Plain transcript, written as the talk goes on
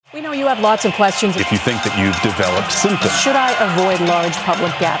We know you have lots of questions. If you think that you've developed symptoms. Should I avoid large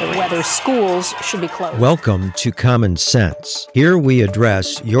public gatherings? Whether schools should be closed? Welcome to Common Sense. Here we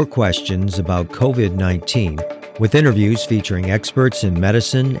address your questions about COVID-19 with interviews featuring experts in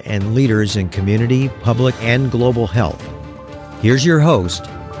medicine and leaders in community, public, and global health. Here's your host,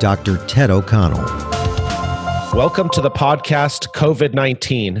 Dr. Ted O'Connell. Welcome to the podcast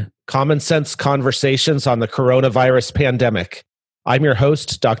COVID-19, Common Sense Conversations on the Coronavirus Pandemic. I'm your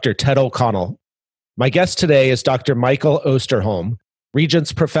host, Dr. Ted O'Connell. My guest today is Dr. Michael Osterholm,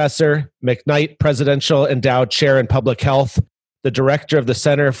 Regents Professor, McKnight Presidential Endowed Chair in Public Health, the Director of the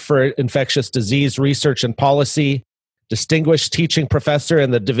Center for Infectious Disease Research and Policy, Distinguished Teaching Professor in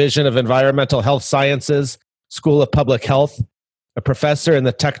the Division of Environmental Health Sciences, School of Public Health, a Professor in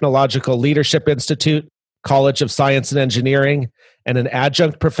the Technological Leadership Institute, College of Science and Engineering, and an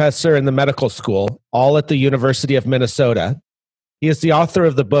Adjunct Professor in the Medical School, all at the University of Minnesota. He is the author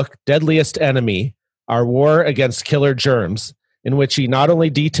of the book Deadliest Enemy, Our War Against Killer Germs, in which he not only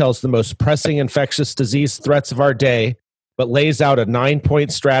details the most pressing infectious disease threats of our day, but lays out a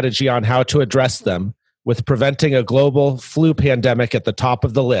 9-point strategy on how to address them, with preventing a global flu pandemic at the top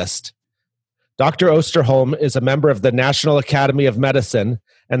of the list. Dr. Osterholm is a member of the National Academy of Medicine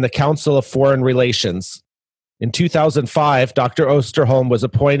and the Council of Foreign Relations. In 2005, Dr. Osterholm was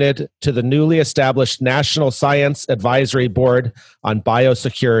appointed to the newly established National Science Advisory Board on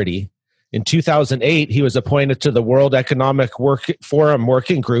Biosecurity. In 2008, he was appointed to the World Economic Forum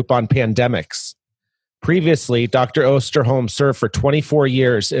Working Group on Pandemics. Previously, Dr. Osterholm served for 24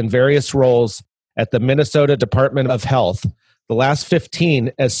 years in various roles at the Minnesota Department of Health, the last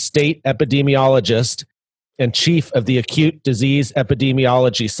 15 as state epidemiologist and chief of the Acute Disease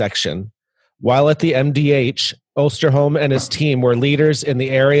Epidemiology Section. While at the MDH, Osterholm and his team were leaders in the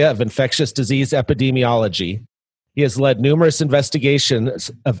area of infectious disease epidemiology. He has led numerous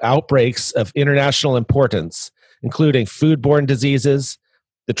investigations of outbreaks of international importance, including foodborne diseases,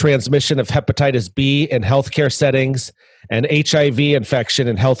 the transmission of hepatitis B in healthcare settings, and HIV infection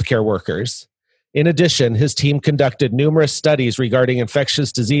in healthcare workers. In addition, his team conducted numerous studies regarding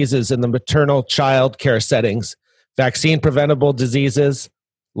infectious diseases in the maternal child care settings, vaccine-preventable diseases,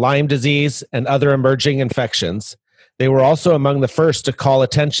 Lyme disease, and other emerging infections. They were also among the first to call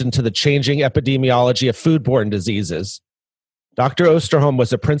attention to the changing epidemiology of foodborne diseases. Dr. Osterholm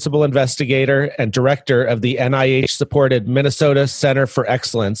was a principal investigator and director of the NIH-supported Minnesota Center for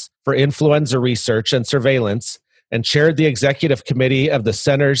Excellence for Influenza Research and Surveillance, and chaired the executive committee of the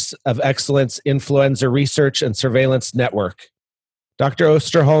Centers of Excellence Influenza Research and Surveillance Network. Dr.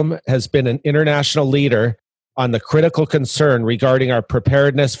 Osterholm has been an international leader on the critical concern regarding our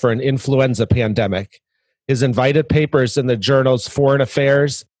preparedness for an influenza pandemic. His invited papers in the journals Foreign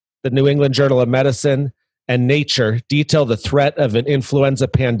Affairs, the New England Journal of Medicine, and Nature detail the threat of an influenza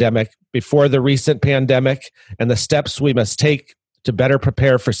pandemic before the recent pandemic and the steps we must take to better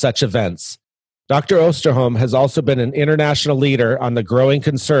prepare for such events. Dr. Osterholm has also been an international leader on the growing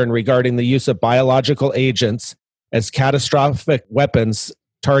concern regarding the use of biological agents as catastrophic weapons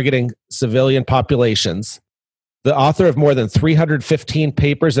targeting civilian populations. The author of more than 315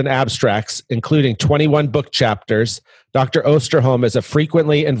 papers and abstracts, including 21 book chapters, Dr. Osterholm is a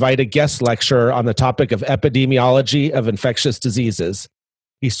frequently invited guest lecturer on the topic of epidemiology of infectious diseases.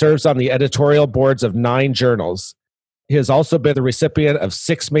 He serves on the editorial boards of 9 journals. He has also been the recipient of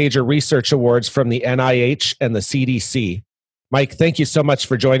 6 major research awards from the NIH and the CDC. Mike, thank you so much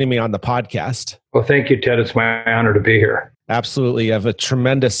for joining me on the podcast. Well, thank you, Ted. It's my honor to be here. Absolutely. You have a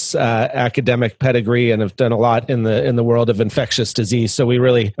tremendous academic pedigree and have done a lot in the world of infectious disease. So we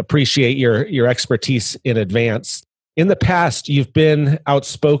really appreciate your expertise in advance. In the past, you've been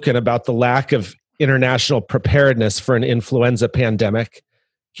outspoken about the lack of international preparedness for an influenza pandemic.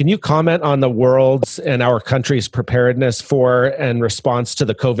 Can you comment on the world's and our country's preparedness for and response to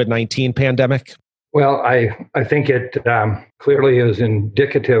the COVID-19 pandemic? Well, I think it clearly is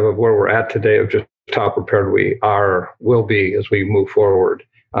indicative of where we're at today of just how prepared we will be as we move forward.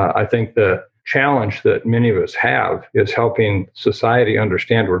 I think the challenge that many of us have is helping society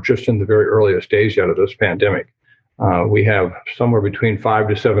understand we're just in the very earliest days yet of this pandemic. We have somewhere between 5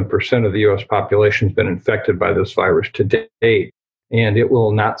 to 7% of the U.S. population has been infected by this virus to date, and it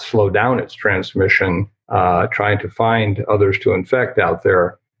will not slow down its transmission, trying to find others to infect out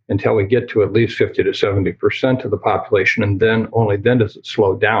there until we get to at least 50 to 70% of the population, and then only then does it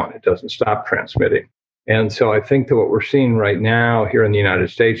slow down. It doesn't stop transmitting. And so I think that what we're seeing right now here in the United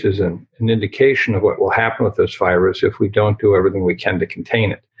States is an indication of what will happen with this virus if we don't do everything we can to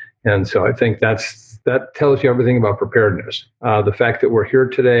contain it. And so I think that's that tells you everything about preparedness. The fact that we're here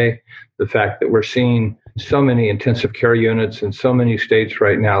today, the fact that we're seeing so many intensive care units in so many states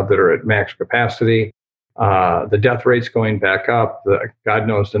right now that are at max capacity, the death rate's going back up. God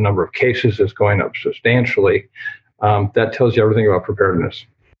knows the number of cases is going up substantially. That tells you everything about preparedness.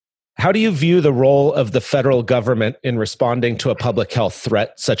 How do you view the role of the federal government in responding to a public health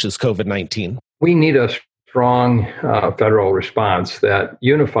threat such as COVID-19? We need a strong federal response that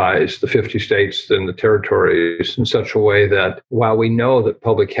unifies the 50 states and the territories in such a way that while we know that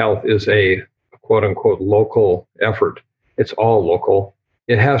public health is a quote unquote local effort, it's all local.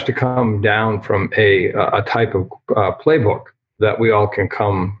 It has to come down from a type of playbook that we all can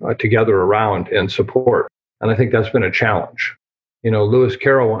come together around and support. And I think that's been a challenge. Lewis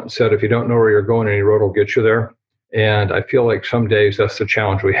Carroll once said, if you don't know where you're going, any road will get you there. And I feel like some days that's the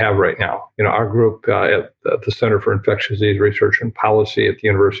challenge we have right now. Our group at the Center for Infectious Disease Research and Policy at the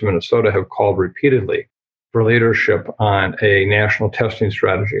University of Minnesota have called repeatedly for leadership on a national testing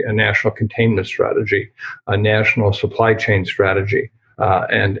strategy, a national containment strategy, a national supply chain strategy.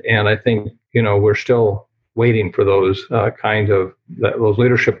 And I think, we're still waiting for those those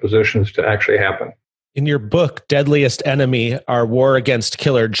leadership positions to actually happen. In your book, Deadliest Enemy, Our War Against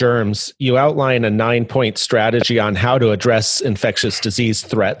Killer Germs, you outline a 9-point strategy on how to address infectious disease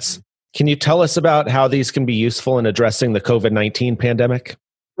threats. Can you tell us about how these can be useful in addressing the COVID-19 pandemic?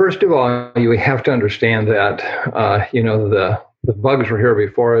 First of all, you have to understand that, the bugs were here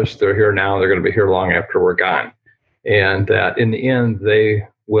before us. They're here now. They're going to be here long after we're gone. And that in the end, they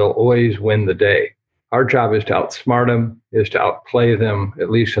will always win the day. Our job is to outsmart them, is to outplay them, at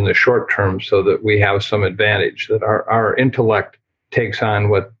least in the short term, so that we have some advantage, that our intellect takes on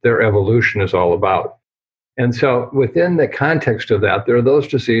what their evolution is all about. And so within the context of that, there are those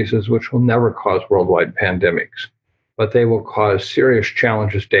diseases which will never cause worldwide pandemics, but they will cause serious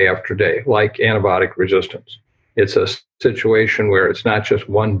challenges day after day, like antibiotic resistance. It's a situation where it's not just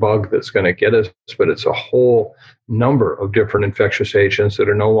one bug that's going to get us, but it's a whole number of different infectious agents that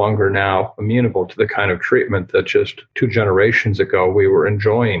are no longer now amenable to the kind of treatment that just 2 generations ago we were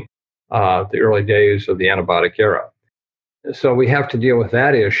enjoying the early days of the antibiotic era. So we have to deal with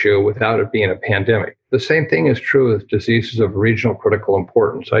that issue without it being a pandemic. The same thing is true with diseases of regional critical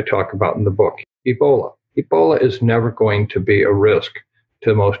importance I talk about in the book. Ebola. Ebola is never going to be a risk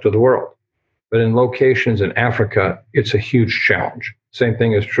to most of the world. But in locations in Africa, it's a huge challenge. Same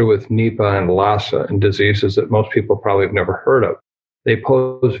thing is true with Nipah and Lassa and diseases that most people probably have never heard of. They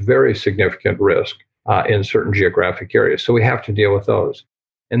pose very significant risk in certain geographic areas. So we have to deal with those.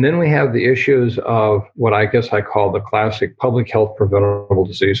 And then we have the issues of what I guess I call the classic public health preventable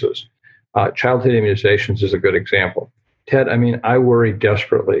diseases. Childhood immunizations is a good example. Ted, I worry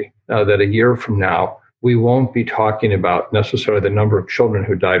desperately that a year from now, we won't be talking about necessarily the number of children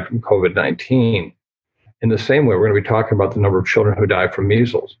who died from COVID-19. In the same way, we're going to be talking about the number of children who die from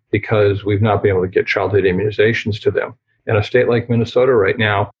measles because we've not been able to get childhood immunizations to them. In a state like Minnesota right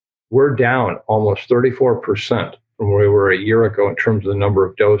now, we're down almost 34% from where we were a year ago in terms of the number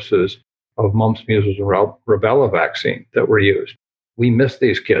of doses of mumps, measles, and rubella vaccine that were used. We miss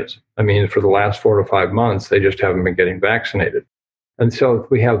these kids. For the last 4 to 5 months, they just haven't been getting vaccinated. And so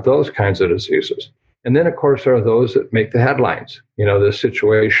we have those kinds of diseases. And then, of course, there are those that make the headlines. The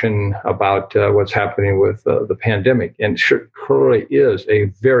situation about what's happening with the pandemic. And it clearly is a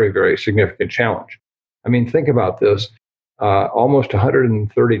very, very significant challenge. Think about this. Almost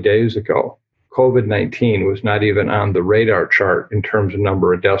 130 days ago, COVID-19 was not even on the radar chart in terms of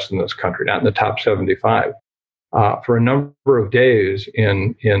number of deaths in this country, not in the top 75. For a number of days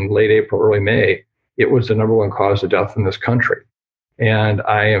in late April, early May, it was the number 1 cause of death in this country. And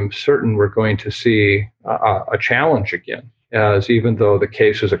I am certain we're going to see a challenge again, as even though the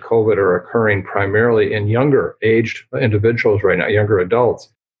cases of COVID are occurring primarily in younger aged individuals right now, younger adults,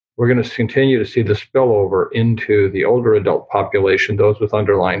 we're going to continue to see the spillover into the older adult population, those with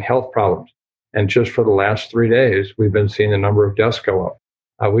underlying health problems. And just for the last 3 days, we've been seeing the number of deaths go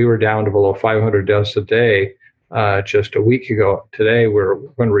up. We were down to below 500 deaths a day just a week ago. Today, we're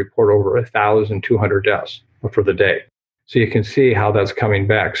going to report over 1,200 deaths for the day. So you can see how that's coming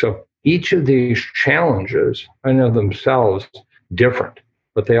back. So each of these challenges are in themselves different,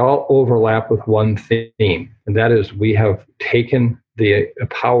 but they all overlap with one theme, and that is we have taken the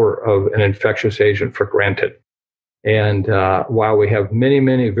power of an infectious agent for granted. And while we have many,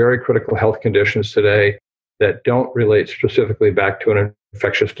 many very critical health conditions today that don't relate specifically back to an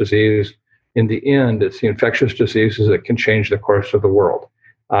infectious disease, in the end, it's the infectious diseases that can change the course of the world.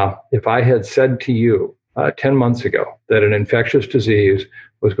 If I had said to you 10 months ago that an infectious disease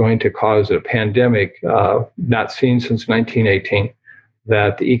was going to cause a pandemic not seen since 1918,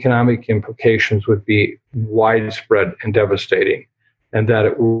 that the economic implications would be widespread and devastating, and that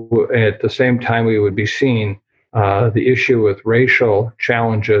at the same time we would be seeing the issue with racial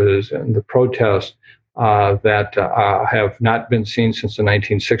challenges and the protests that have not been seen since the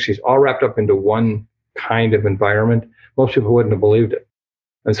 1960s, all wrapped up into one kind of environment. Most people wouldn't have believed it.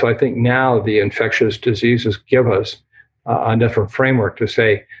 And so I think now the infectious diseases give us a different framework to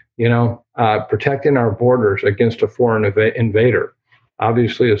say, protecting our borders against a foreign invader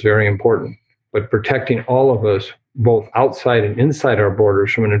obviously is very important, but protecting all of us, both outside and inside our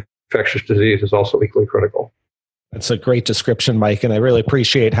borders, from an infectious disease is also equally critical. That's a great description, Mike. And I really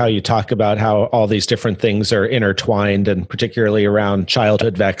appreciate how you talk about how all these different things are intertwined, and particularly around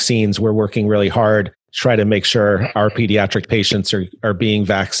childhood vaccines. We're working really hard to try to make sure our pediatric patients are being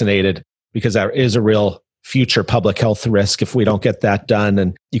vaccinated, because that is a real future public health risk if we don't get that done.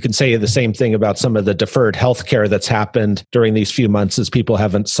 And you can say the same thing about some of the deferred healthcare that's happened during these few months, as people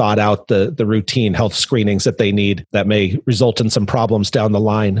haven't sought out the routine health screenings that they need, that may result in some problems down the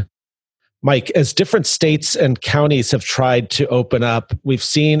line. Mike, as different states and counties have tried to open up, we've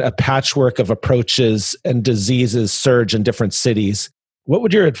seen a patchwork of approaches and diseases surge in different cities. What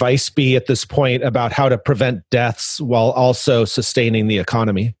would your advice be at this point about how to prevent deaths while also sustaining the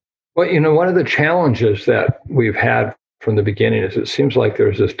economy? Well, one of the challenges that we've had from the beginning is it seems like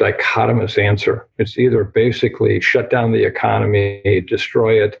there's this dichotomous answer. It's either basically shut down the economy,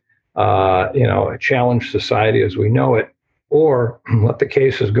 destroy it, challenge society as we know it, or let the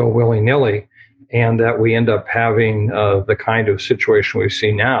cases go willy-nilly, and that we end up having the kind of situation we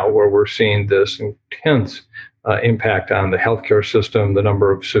see now, where we're seeing this intense impact on the healthcare system, the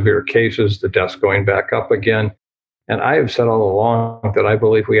number of severe cases, the deaths going back up again. And I have said all along that I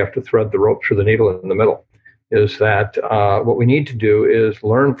believe we have to thread the rope through the needle in the middle, is that what we need to do is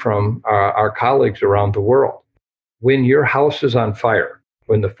learn from our colleagues around the world. When your house is on fire,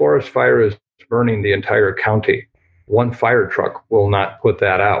 when the forest fire is burning the entire county, one fire truck will not put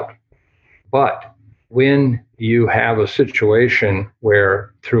that out. But when you have a situation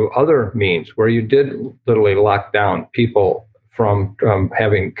where through other means, where you did literally lock down people from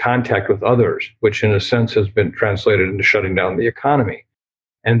having contact with others, which in a sense has been translated into shutting down the economy.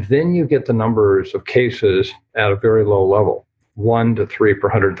 And then you get the numbers of cases at a very low level, 1 to 3 per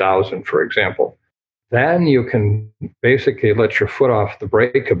 100,000, for example. Then you can basically let your foot off the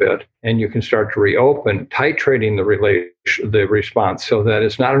brake a bit, and you can start to reopen, titrating the response so that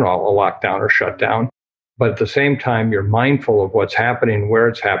it's not at all a lockdown or shutdown. But at the same time, you're mindful of what's happening, where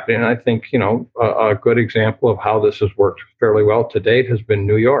it's happening. And I think, a good example of how this has worked fairly well to date has been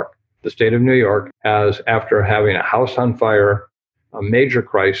New York. The state of New York has, after having a house on fire, a major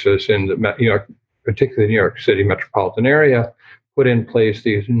crisis in particularly the New York City metropolitan area, put in place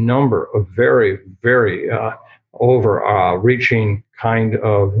these number of very, very overreaching kind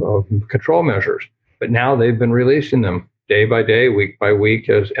of control measures. But now they've been releasing them day by day, week by week,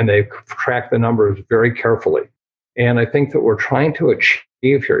 and they've tracked the numbers very carefully. And I think that we're trying to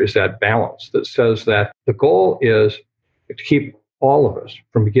achieve here is that balance that says that the goal is to keep all of us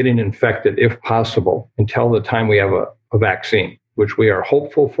from getting infected, if possible, until the time we have a vaccine, which we are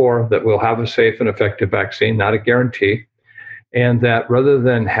hopeful for, that we'll have a safe and effective vaccine, not a guarantee. And that rather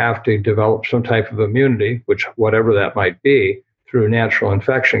than have to develop some type of immunity, which whatever that might be, through natural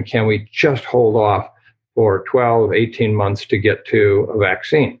infection, can we just hold off for 12, 18 months to get to a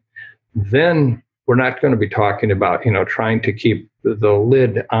vaccine? Then we're not going to be talking about, trying to keep the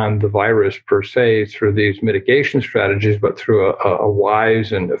lid on the virus per se through these mitigation strategies, but through a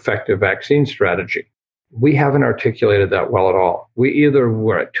wise and effective vaccine strategy. We haven't articulated that well at all.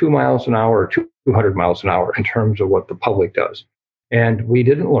 We're at 2 miles an hour or 200 miles an hour in terms of what the public does. And we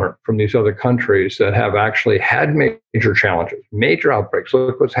didn't learn from these other countries that have actually had major challenges, major outbreaks.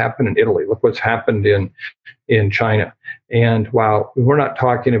 Look what's happened in Italy. Look what's happened in China. And while we're not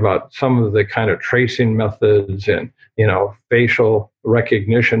talking about some of the kind of tracing methods and, facial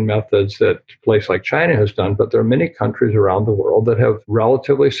recognition methods that a place like China has done, but there are many countries around the world that have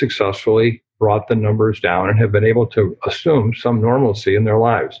relatively successfully brought the numbers down and have been able to assume some normalcy in their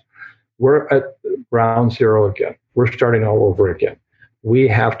lives. We're at ground zero again. We're starting all over again. We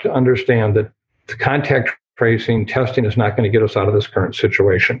have to understand that the contact tracing testing is not going to get us out of this current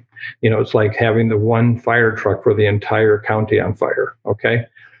situation. It's like having the one fire truck for the entire county on fire, okay?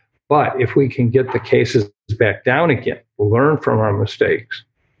 But if we can get the cases back down again, learn from our mistakes,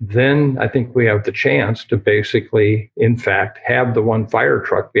 then I think we have the chance to basically, in fact, have the one fire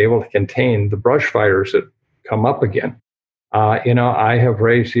truck be able to contain the brush fires that come up again. I have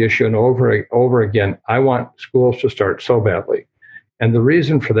raised the issue and over again. I want schools to start so badly. And the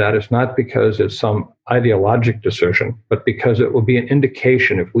reason for that is not because it's some ideologic decision, but because it will be an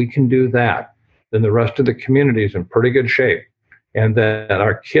indication if we can do that, then the rest of the community is in pretty good shape. And that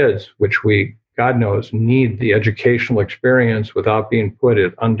our kids, which we, God knows, need the educational experience without being put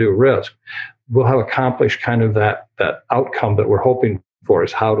at undue risk, will have accomplished kind of that outcome that we're hoping for,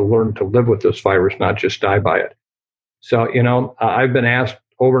 is how to learn to live with this virus, not just die by it. So, I've been asked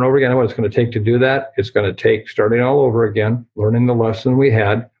over and over again what it's going to take to do that. It's going to take starting all over again, learning the lesson we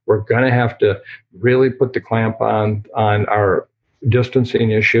had. We're going to have to really put the clamp on our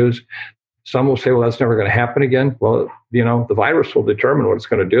distancing issues. Some will say, well, that's never going to happen again. Well, the virus will determine what it's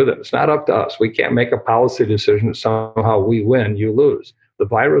going to do then. It's not up to us. We can't make a policy decision that somehow we win, you lose. The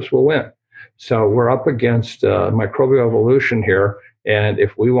virus will win. So we're up against microbial evolution here. And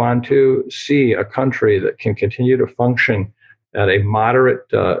if we want to see a country that can continue to function at a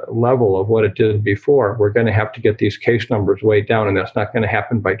moderate level of what it did before, we're going to have to get these case numbers way down. And that's not going to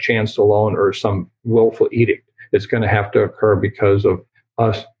happen by chance alone or some willful edict. It's going to have to occur because of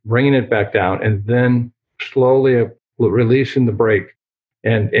us bringing it back down and then slowly releasing the brake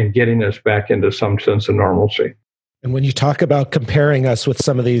and getting us back into some sense of normalcy. And when you talk about comparing us with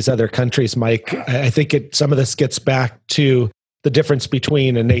some of these other countries, Mike, I think some of this gets back to the difference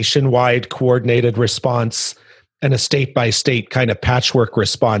between a nationwide coordinated response and a state-by-state kind of patchwork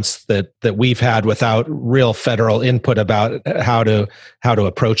response that we've had without real federal input about how to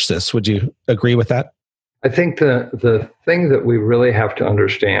approach this. Would you agree with that? I think the thing that we really have to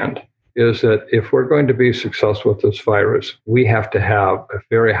understand is that if we're going to be successful with this virus, we have to have a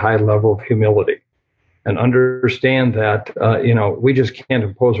very high level of humility and understand that, we just can't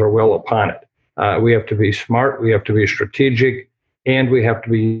impose our will upon it. We have to be smart, we have to be strategic, and we have to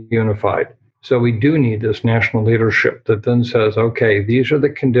be unified. So we do need this national leadership that then says, okay, these are the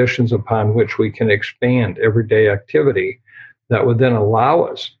conditions upon which we can expand everyday activity that would then allow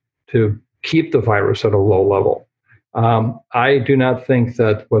us to keep the virus at a low level. I do not think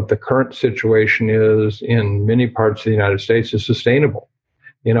that what the current situation is in many parts of the United States is sustainable.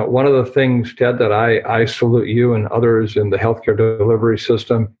 One of the things, Ted, that I salute you and others in the healthcare delivery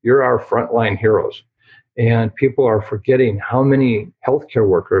system, you're our frontline heroes. And people are forgetting how many healthcare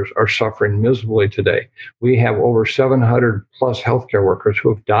workers are suffering miserably today. We have over 700 plus healthcare workers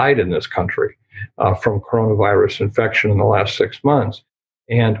who have died in this country from coronavirus infection in the last 6 months.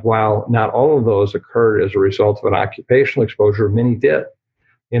 And while not all of those occurred as a result of an occupational exposure, many did.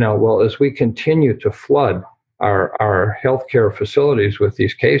 As we continue to flood our healthcare facilities with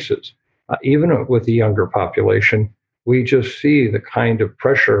these cases, even with the younger population, we just see the kind of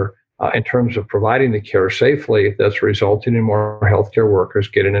pressure in terms of providing the care safely that's resulting in more healthcare workers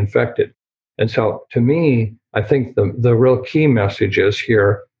getting infected. And so to me, I think the real key message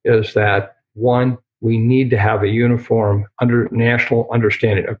is that, one, we need to have a uniform national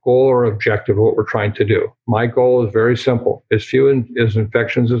understanding, a goal or objective of what we're trying to do. My goal is very simple, as few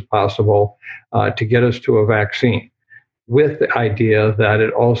infections as possible to get us to a vaccine, with the idea that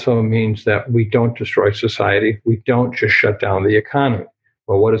it also means that we don't destroy society, we don't just shut down the economy.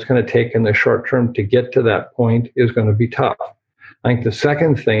 But what it's going to take in the short term to get to that point is going to be tough. I think the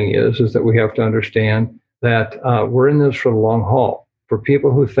second thing is that we have to understand that we're in this for the long haul. For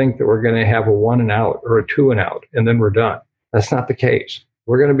people who think that we're going to have a 1 and out or a 2 and out and then we're done, that's not the case.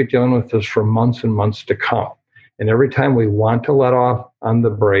 We're going to be dealing with this for months and months to come. And every time we want to let off on the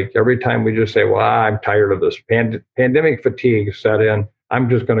brake, every time we just say, well, I'm tired of this, pandemic fatigue set in, I'm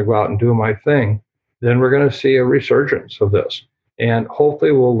just going to go out and do my thing, then we're going to see a resurgence of this. And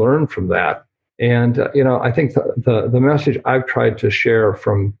hopefully we'll learn from that. And, I think the message I've tried to share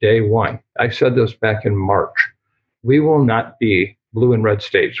from day one, I said this back in March, we will not be blue and red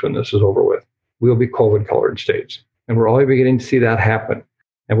states when this is over with. We'll be COVID colored states. And we're already beginning to see that happen.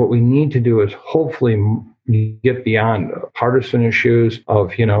 And what we need to do is hopefully get beyond partisan issues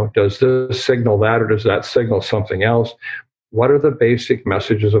of, does this signal that or does that signal something else? What are the basic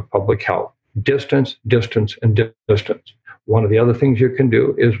messages of public health? Distance, distance, and distance. One of the other things you can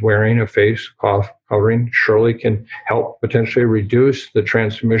do is wearing a face cloth covering surely can help potentially reduce the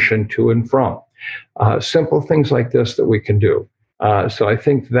transmission to and from. Simple things like this that we can do. So I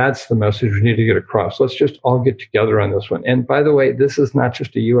think that's the message we need to get across. Let's just all get together on this one. And by the way, this is not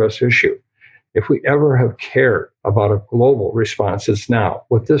just a U.S. issue. If we ever have cared about a global response, it's now.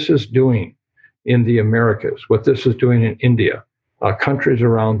 What this is doing in the Americas, what this is doing in India, countries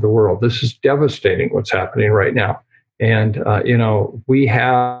around the world, this is devastating what's happening right now. And, we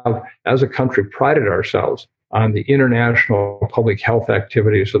have, as a country, prided ourselves on the international public health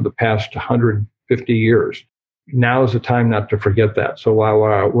activities of the past 150 years. Now is the time not to forget that. So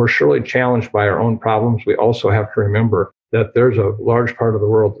while we're surely challenged by our own problems, we also have to remember that there's a large part of the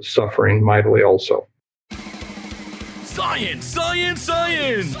world that's suffering mightily also. Science, science,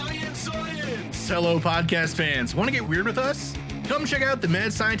 science! Science, science! Hello, podcast fans. Want to get weird with us? Come check out the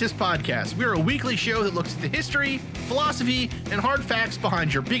Mad Scientist Podcast. We're a weekly show that looks at the history, philosophy, and hard facts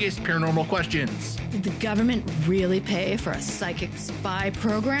behind your biggest paranormal questions. Did the government really pay for a psychic spy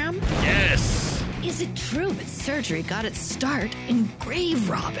program? Yes! Is it true that surgery got its start in grave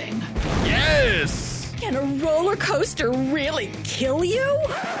robbing? Yes! Can a roller coaster really kill you?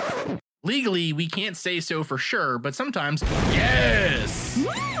 Legally, we can't say so for sure, but sometimes, yes!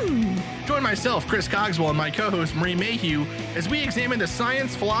 Join myself, Chris Cogswell, and my co-host, Marie Mayhew, as we examine the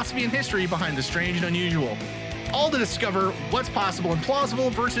science, philosophy, and history behind the strange and unusual. All to discover what's possible and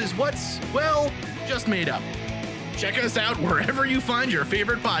plausible versus what's, well, just made up. Check us out wherever you find your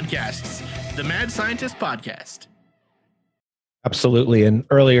favorite podcasts. The Mad Scientist Podcast. Absolutely. And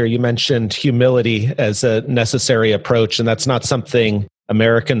earlier you mentioned humility as a necessary approach, and that's not something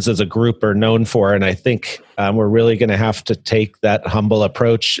Americans as a group are known for. And I think we're really going to have to take that humble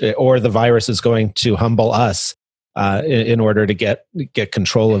approach, or the virus is going to humble us in order to get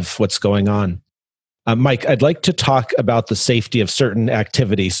control of what's going on. Mike, I'd like to talk about the safety of certain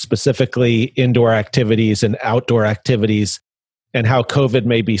activities, specifically indoor activities and outdoor activities, and how COVID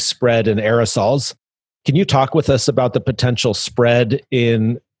may be spread in aerosols. Can you talk with us about the potential spread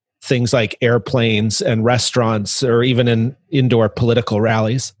in things like airplanes and restaurants, or even in indoor political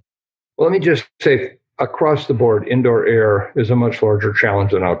rallies? Well, let me just say, across the board, indoor air is a much larger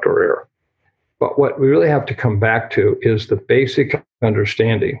challenge than outdoor air. But what we really have to come back to is the basic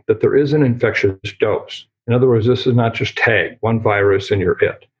understanding that there is an infectious dose. In other words, this is not just tag, one virus and you're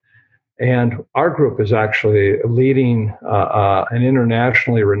it. And our group is actually leading an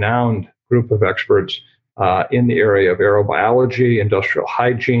internationally renowned group of experts in the area of aerobiology, industrial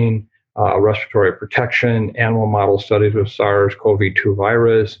hygiene, respiratory protection, animal model studies with SARS-CoV-2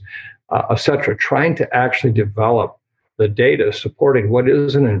 virus, et cetera, trying to actually develop the data supporting what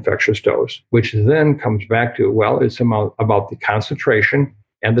is an infectious dose, which then comes back to, well, it's about the concentration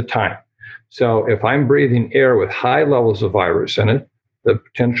and the time. So if I'm breathing air with high levels of virus in it, the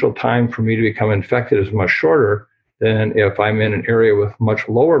potential time for me to become infected is much shorter than if I'm in an area with much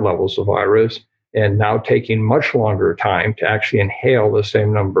lower levels of virus and now taking much longer time to actually inhale the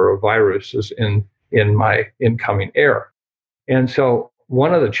same number of viruses in my incoming air. And so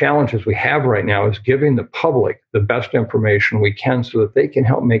one of the challenges we have right now is giving the public the best information we can so that they can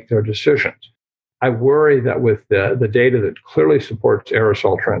help make their decisions. I worry that with the data that clearly supports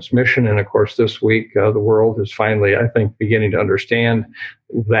aerosol transmission, and of course this week the world is finally, I think, beginning to understand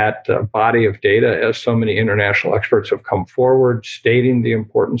that body of data, as so many international experts have come forward stating the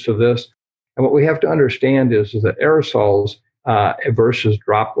importance of this. And what we have to understand is that aerosols versus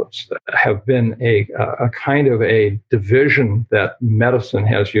droplets have been a kind of a division that medicine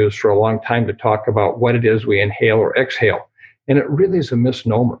has used for a long time to talk about what it is we inhale or exhale. And it really is a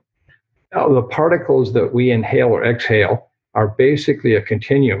misnomer. Now, the particles that we inhale or exhale are basically a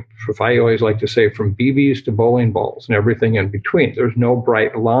continuum. If I always like to say, from BBs to bowling balls and everything in between. There's no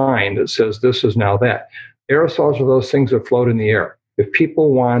bright line that says this is now that. Aerosols are those things that float in the air. If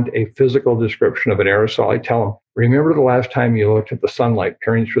people want a physical description of an aerosol, I tell them, remember the last time you looked at the sunlight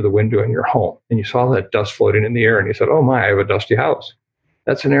peering through the window in your home and you saw that dust floating in the air and you said, oh my, I have a dusty house.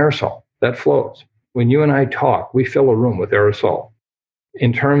 That's an aerosol. That floats. When you and I talk, we fill a room with aerosol.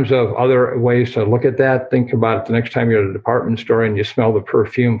 In terms of other ways to look at that, think about it the next time you're at a department store and you smell the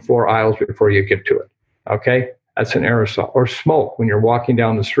perfume 4 aisles before you get to it. Okay? That's an aerosol. Or smoke when you're walking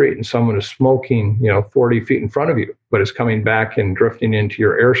down the street and someone is smoking, 40 feet in front of you, but it's coming back and drifting into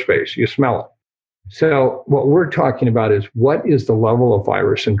your airspace. You smell it. So what we're talking about is what is the level of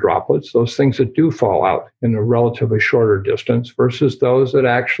virus in droplets, those things that do fall out in a relatively shorter distance versus those that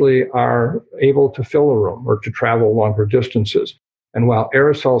actually are able to fill a room or to travel longer distances. And while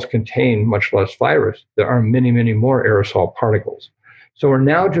aerosols contain much less virus, there are many, many more aerosol particles. So we're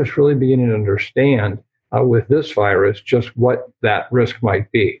now just really beginning to understand with this virus just what that risk might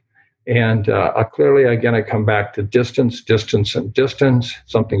be. And clearly, again, I come back to distance,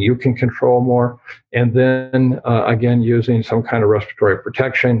 something you can control more. And then, again, using some kind of respiratory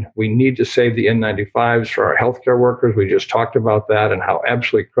protection. We need to save the N95s for our healthcare workers. We just talked about that and how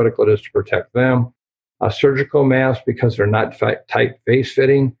absolutely critical it is to protect them. Surgical masks, because they're not tight face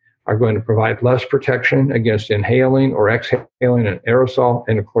fitting, are going to provide less protection against inhaling or exhaling an aerosol.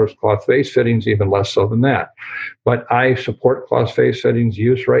 And of course, cloth face fittings, even less so than that. But I support cloth face fittings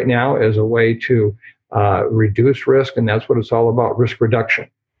use right now as a way to reduce risk. And that's what it's all about, risk reduction.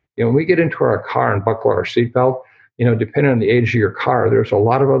 When we get into our car and buckle our seatbelt, depending on the age of your car, there's a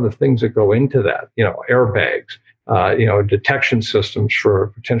lot of other things that go into that, airbags, detection systems for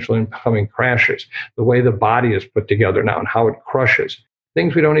potential incoming crashes, the way the body is put together now and how it crushes.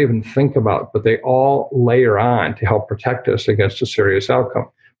 Things we don't even think about, but they all layer on to help protect us against a serious outcome.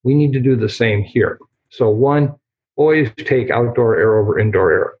 We need to do the same here. So one, always take outdoor air over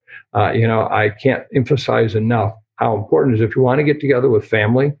indoor air. I can't emphasize enough how important it is if you want to get together with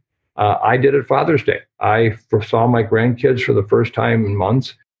family. I did it Father's Day. I saw my grandkids for the first time in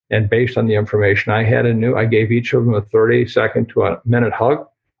months. And based on the information I had and knew, I gave each of them a 30-second to a minute hug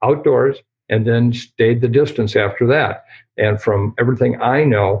outdoors and then stayed the distance after that. And from everything I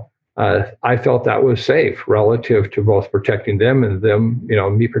know, I felt that was safe relative to both protecting them and them,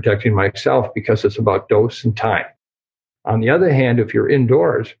 me protecting myself, because it's about dose and time. On the other hand, if you're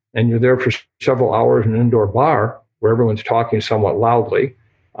indoors and you're there for several hours in an indoor bar where everyone's talking somewhat loudly,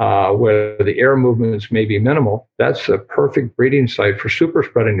 where the air movements may be minimal, that's a perfect breeding site for super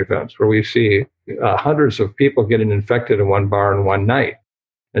spreading events where we see hundreds of people getting infected in one bar in one night.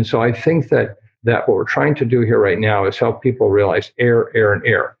 And so I think that what we're trying to do here right now is help people realize air, and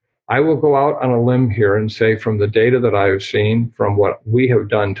air. I will go out on a limb here and say, from the data that I've seen, from what we have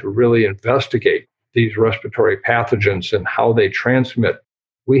done to really investigate these respiratory pathogens and how they transmit,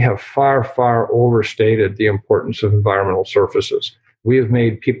 we have far, far overstated the importance of environmental surfaces. We have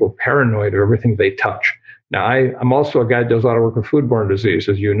made people paranoid of everything they touch. Now, I'm also a guy that does a lot of work with foodborne disease,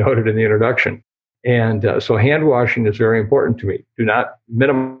 as you noted in the introduction. And so hand washing is very important to me. Do not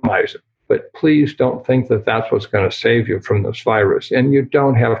minimize it. But please don't think that that's what's going to save you from this virus. And you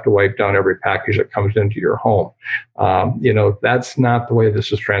don't have to wipe down every package that comes into your home. That's not the way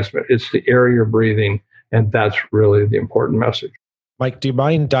this is transmitted. It's the air you're breathing. And that's really the important message. Mike, do you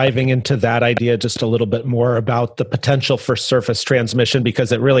mind diving into that idea just a little bit more about the potential for surface transmission?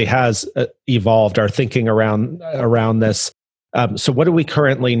 Because it really has evolved our thinking around this. So what do we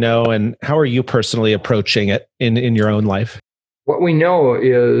currently know, and how are you personally approaching it in your own life? What we know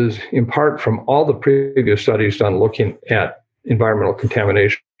is, in part from all the previous studies done looking at environmental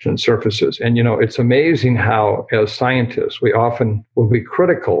contamination and surfaces. And, it's amazing how, as scientists, we often will be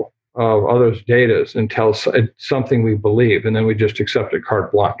critical of others' data until it's something we believe, and then we just accept it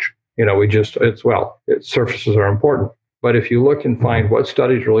carte blanche. Surfaces are important. But if you look and find what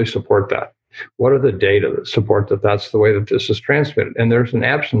studies really support that, what are the data that support that that's the way that this is transmitted? And there's an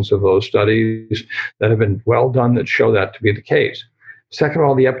absence of those studies that have been well done that show that to be the case. Second of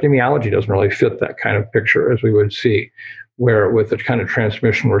all, the epidemiology doesn't really fit that kind of picture, as we would see, where with the kind of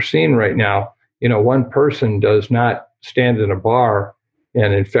transmission we're seeing right now, one person does not stand in a bar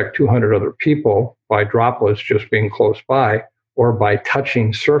and infect 200 other people by droplets just being close by, or by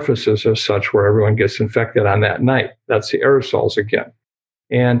touching surfaces as such where everyone gets infected on that night. That's the aerosols again.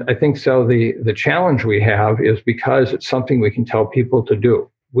 And I think so the challenge we have is because it's something we can tell people to do.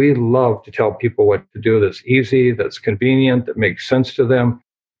 We love to tell people what to do that's easy, that's convenient, that makes sense to them,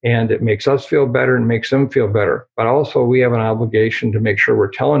 and it makes us feel better and makes them feel better. But also we have an obligation to make sure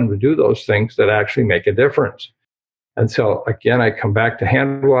we're telling them to do those things that actually make a difference. And so again, I come back to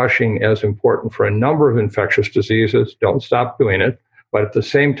hand washing as important for a number of infectious diseases. Don't stop doing it. But at the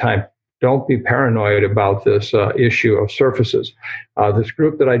same time, don't be paranoid about this issue of surfaces. This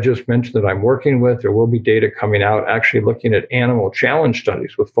group that I just mentioned that I'm working with, there will be data coming out actually looking at animal challenge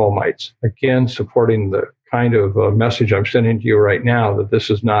studies with fomites. Again, supporting the kind of message I'm sending to you right now, that this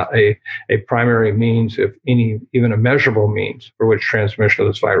is not a primary means, if any, even a measurable means for which transmission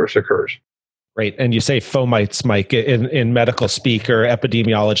of this virus occurs. Right. And you say fomites, Mike, in medical speak or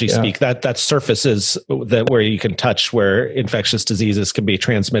epidemiology speak, that's surfaces where you can touch, where infectious diseases can be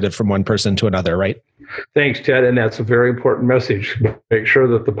transmitted from one person to another, right? Thanks, Ted. And that's a very important message. Make sure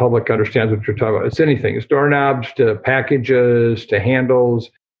that the public understands what you're talking about. It's anything. It's doorknobs to packages to handles,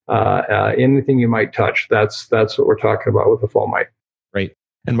 anything you might touch. That's what we're talking about with the fomite. Right.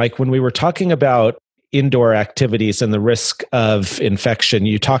 And Mike, when we were talking about indoor activities and the risk of infection,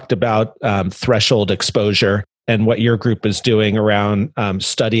 you talked about threshold exposure and what your group is doing around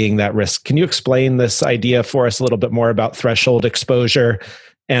studying that risk. Can you explain this idea for us a little bit more about threshold exposure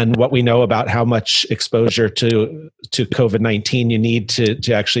and what we know about how much exposure to COVID-19 you need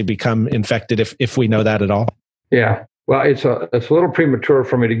to actually become infected, if we know that at all? Yeah. Well, it's a little premature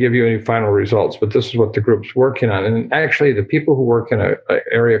for me to give you any final results, but this is what the group's working on. And actually, the people who work in an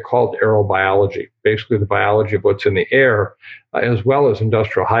area called aerobiology, basically the biology of what's in the air, as well as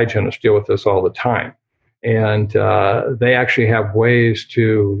industrial hygienists, deal with this all the time. And they actually have ways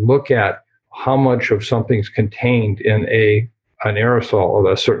to look at how much of something's contained in an aerosol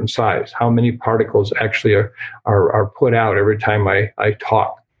of a certain size, how many particles actually are put out every time I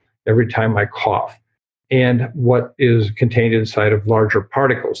talk, every time I cough. and what is contained inside of larger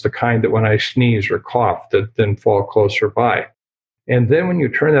particles, the kind that when I sneeze or cough that then fall closer by. And then when you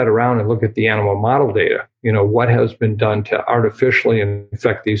turn that around and look at the animal model data, what has been done to artificially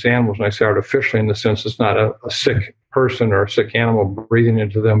infect these animals, and I say artificially in the sense it's not a sick person or a sick animal breathing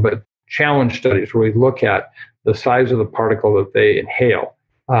into them, but challenge studies where we look at the size of the particle that they inhale,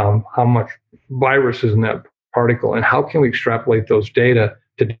 how much virus is in that particle, and how can we extrapolate those data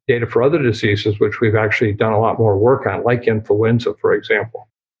to data for other diseases, which we've actually done a lot more work on, like influenza, for example.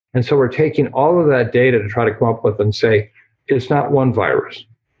 And so we're taking all of that data to try to come up with and say, it's not one virus.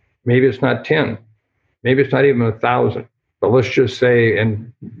 Maybe it's not 10. Maybe it's not even 1,000. But let's just say,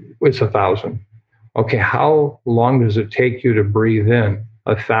 and it's 1,000. Okay, how long does it take you to breathe in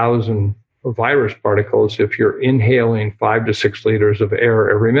 1,000 virus particles if you're inhaling 5 to 6 liters of air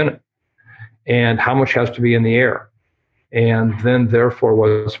every minute? And how much has to be in the air? And then, therefore,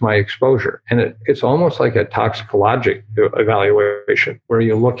 what's my exposure? And it's almost like a toxicologic evaluation where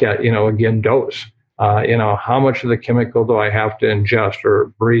you look at, again, dose. How much of the chemical do I have to ingest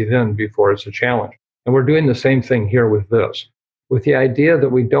or breathe in before it's a challenge? And we're doing the same thing here with this, with the idea that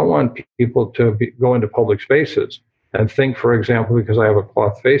we don't want people to go into public spaces and think, for example, because I have a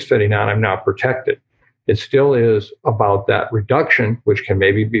cloth face fitting on, I'm not protected. It still is about that reduction, which can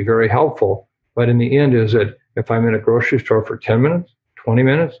maybe be very helpful. But in the end, is it if I'm in a grocery store for 10 minutes, 20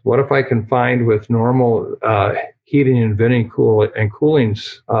 minutes? What if I can find with normal heating and venting cooling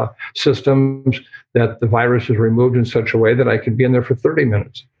systems that the virus is removed in such a way that I can be in there for 30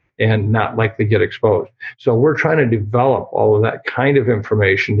 minutes and not likely get exposed? So we're trying to develop all of that kind of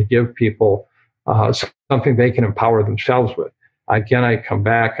information to give people something they can empower themselves with. Again, I come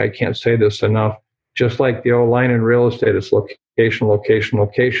back, I can't say this enough, just like the old line in real estate, it's location, location,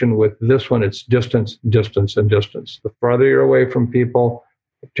 location. With this one, it's distance, distance, and distance. The farther you're away from people,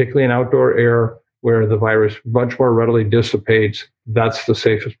 particularly in outdoor air, where the virus much more readily dissipates, that's the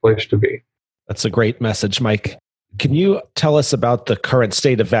safest place to be. That's a great message, Mike. Can you tell us about the current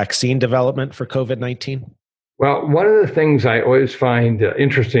state of vaccine development for COVID-19? Well, one of the things I always find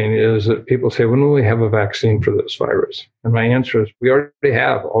interesting is that people say, when will we have a vaccine for this virus? And my answer is, we already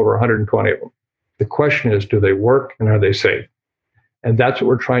have over 120 of them. The question is, do they work and are they safe? And that's what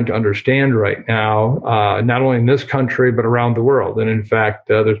we're trying to understand right now, not only in this country, but around the world. And in fact,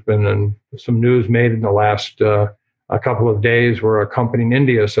 there's been some news made in the last a couple of days where a company in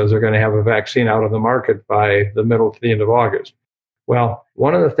India says they're going to have a vaccine out on the market by the middle to the end of August. Well,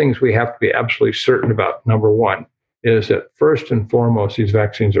 one of the things we have to be absolutely certain about, number one, is that first and foremost, these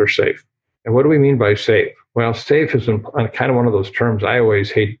vaccines are safe. And what do we mean by safe? Well, safe is kind of one of those terms I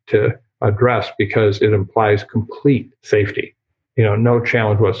always hate to address because it implies complete safety. No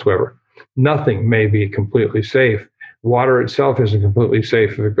challenge whatsoever. Nothing may be completely safe. Water itself isn't completely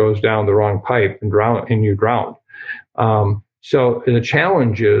safe if it goes down the wrong pipe and you drown. So the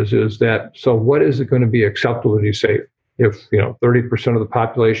challenge is that, so what is it going to be acceptable to be safe? If 30% of the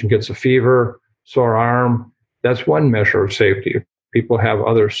population gets a fever, sore arm, that's one measure of safety. If people have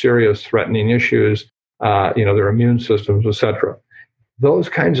other serious threatening issues, their immune systems, etc. Those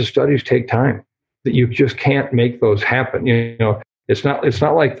kinds of studies take time. That you just can't make those happen. It's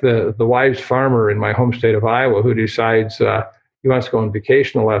not like the wise farmer in my home state of Iowa who decides he wants to go on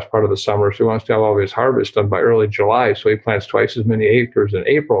vacation the last part of the summer, so he wants to have all of his harvest done by early July, so he plants twice as many acres in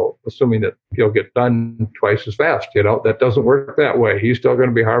April, assuming that he'll get done twice as fast. That doesn't work that way. He's still going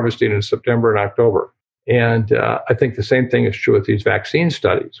to be harvesting in September and October. And I think the same thing is true with these vaccine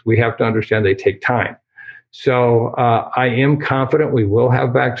studies. We have to understand they take time. So I am confident we will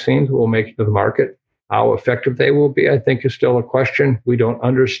have vaccines. We'll make it to the market. How effective they will be, I think, is still a question. We don't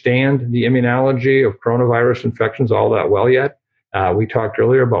understand the immunology of coronavirus infections all that well yet. We talked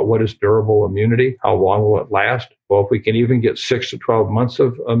earlier about what is durable immunity. How long will it last? Well, if we can even get 6 to 12 months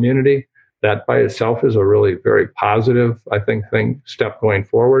of immunity, that by itself is a really very positive, I think, step going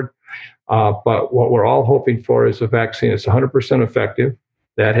forward. But what we're all hoping for is a vaccine that's 100% effective,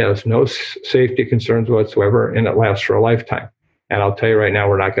 that has no safety concerns whatsoever, and it lasts for a lifetime. And I'll tell you right now,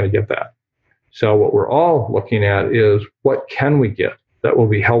 we're not going to get that. So what we're all looking at is, what can we get that will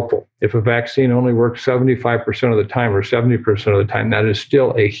be helpful? If a vaccine only works 75% of the time or 70% of the time, that is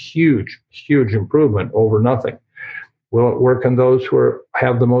still a huge, huge improvement over nothing. Will it work on those who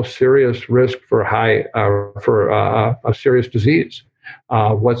have the most serious risk for a serious disease?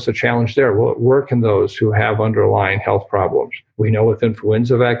 What's the challenge there? Will it work in those who have underlying health problems? We know with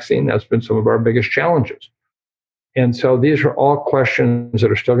influenza vaccine, that's been some of our biggest challenges. And so these are all questions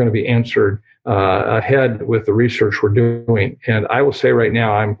that are still going to be answered ahead with the research we're doing. And I will say right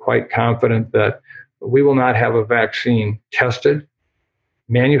now, I'm quite confident that we will not have a vaccine tested,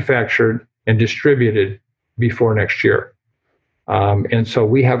 manufactured, and distributed before next year. And so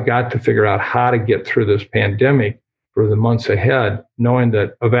we have got to figure out how to get through this pandemic for the months ahead, knowing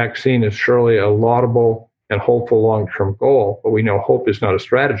that a vaccine is surely a laudable and hopeful long-term goal, but we know hope is not a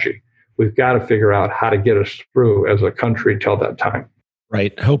strategy. We've got to figure out how to get us through as a country till that time.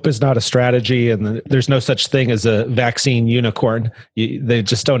 Right. Hope is not a strategy, and there's no such thing as a vaccine unicorn. They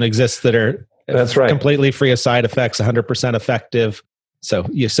just don't exist that are That's right. completely free of side effects, 100% effective. So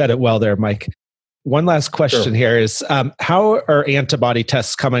you said it well there, Mike. One last question here is, how are antibody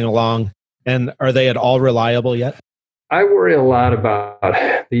tests coming along, and are they at all reliable yet? I worry a lot about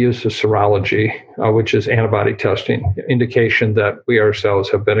the use of serology, which is antibody testing, indication that we ourselves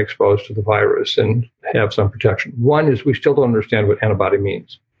have been exposed to the virus and have some protection. One is we still don't understand what antibody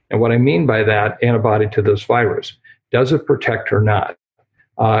means. And what I mean by that, antibody to this virus, does it protect or not?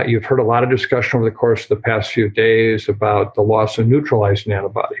 You've heard a lot of discussion over the course of the past few days about the loss of neutralizing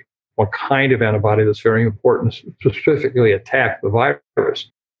antibody, what kind of antibody that's very important to specifically attack the virus.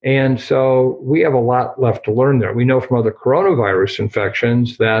 And so we have a lot left to learn there. We know from other coronavirus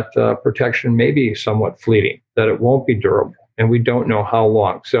infections that protection may be somewhat fleeting, that it won't be durable, and we don't know how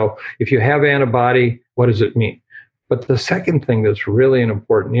long. So if you have antibody, what does it mean? But the second thing that's really an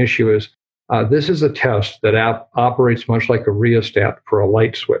important issue is this is a test that operates much like a rheostat for a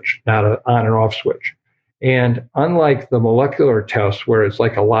light switch, not an on and off switch. And unlike the molecular tests where it's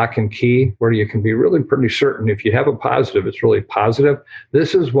like a lock and key, where you can be really pretty certain if you have a positive, it's really positive.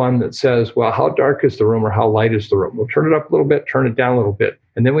 This is one that says, well, how dark is the room or how light is the room? We'll turn it up a little bit, turn it down a little bit.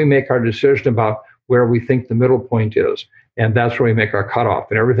 And then we make our decision about where we think the middle point is. And that's where we make our cutoff.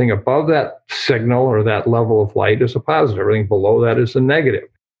 And everything above that signal or that level of light is a positive. Everything below that is a negative.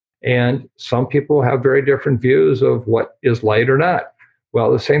 And some people have very different views of what is light or not.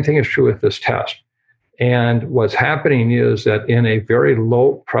 Well, the same thing is true with this test. And what's happening is that in a very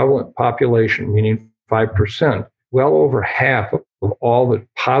low prevalent population, meaning 5%, well over half of all the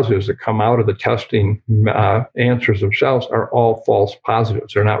positives that come out of the testing answers themselves are all false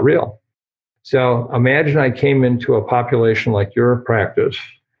positives. They're not real. So imagine I came into a population like your practice.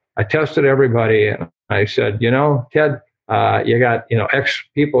 I tested everybody and I said, Ted, you got, X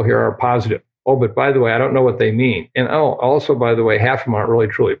people here are positive. Oh, but by the way, I don't know what they mean. And also, by the way, half of them aren't really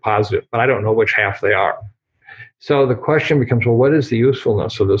truly positive, but I don't know which half they are. So the question becomes, well, what is the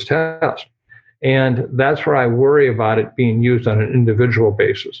usefulness of this test? And that's where I worry about it being used on an individual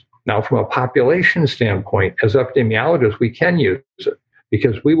basis. Now, from a population standpoint, as epidemiologists, we can use it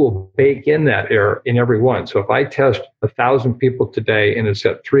because we will bake in that error in every one. So if I test 1,000 people today and it's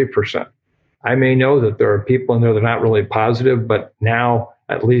at 3%, I may know that there are people in there that are not really positive, but now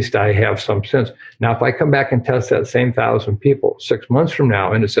at least I have some sense. Now, if I come back and test that same 1,000 people 6 months from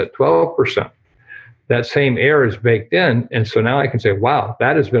now and it's at 12%, that same error is baked in. And so now I can say, wow,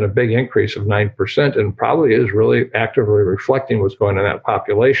 that has been a big increase of 9% and probably is really actively reflecting what's going on in that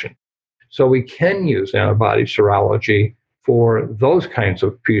population. So we can use antibody serology for those kinds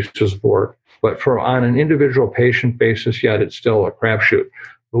of pieces of work, but on an individual patient basis, yet it's still a crapshoot.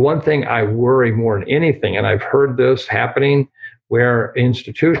 The one thing I worry more than anything, and I've heard this happening where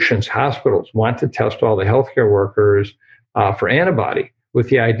institutions, hospitals want to test all the healthcare workers for antibody with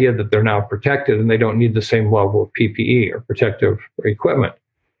the idea that they're now protected and they don't need the same level of PPE or protective equipment.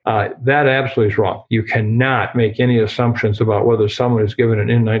 That absolutely is wrong. You cannot make any assumptions about whether someone is given an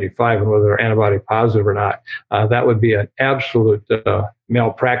N95 and whether they're antibody positive or not. That would be an absolute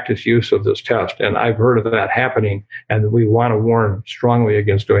malpractice use of this test. And I've heard of that happening, and we want to warn strongly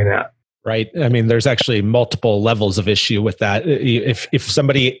against doing that. Right. I mean, there's actually multiple levels of issue with that. If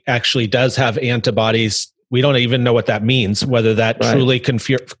somebody actually does have antibodies, we don't even know what that means, whether that truly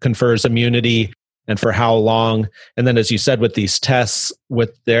confers immunity and for how long. And then, as you said, with these tests,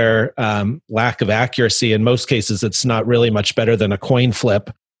 with their lack of accuracy, in most cases, it's not really much better than a coin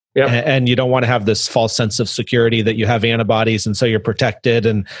flip. Yep. And you don't want to have this false sense of security that you have antibodies and so you're protected.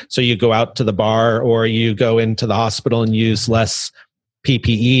 And so you go out to the bar or you go into the hospital and use less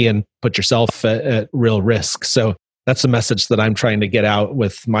PPE and put yourself at real risk. So that's the message that I'm trying to get out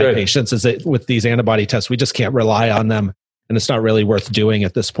with my patients, is that with these antibody tests, we just can't rely on them. And it's not really worth doing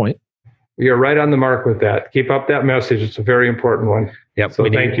at this point. You're right on the mark with that. Keep up that message. It's a very important one. Yep. So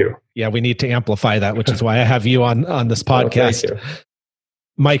thank you. Yeah, we need to amplify that, which is why I have you on this podcast. Thank you.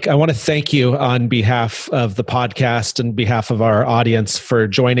 Mike, I want to thank you on behalf of the podcast and behalf of our audience for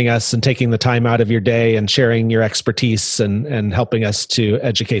joining us and taking the time out of your day and sharing your expertise and helping us to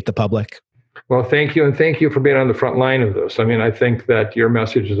educate the public. Well, thank you. And thank you for being on the front line of this. I mean, I think that your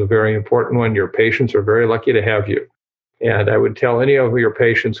message is a very important one. Your patients are very lucky to have you. And I would tell any of your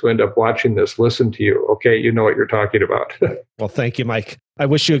patients who end up watching this, listen to you. Okay, you know what you're talking about. Well, thank you, Mike. I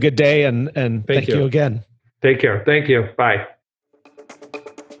wish you a good day and thank you again. Take care. Thank you. Bye.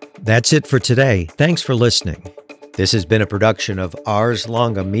 That's it for today. Thanks for listening. This has been a production of Ars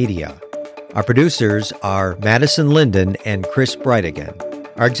Longa Media. Our producers are Madison Linden and Chris Brightigan.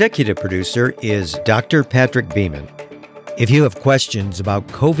 Our executive producer is Dr. Patrick Beeman. If you have questions about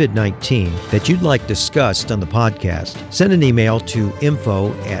COVID-19 that you'd like discussed on the podcast, send an email to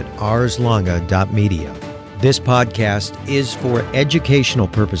info@arslonga.media. This podcast is for educational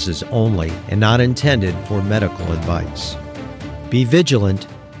purposes only and not intended for medical advice. Be vigilant,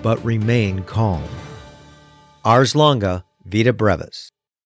 but remain calm. Ars Longa, Vita Brevis.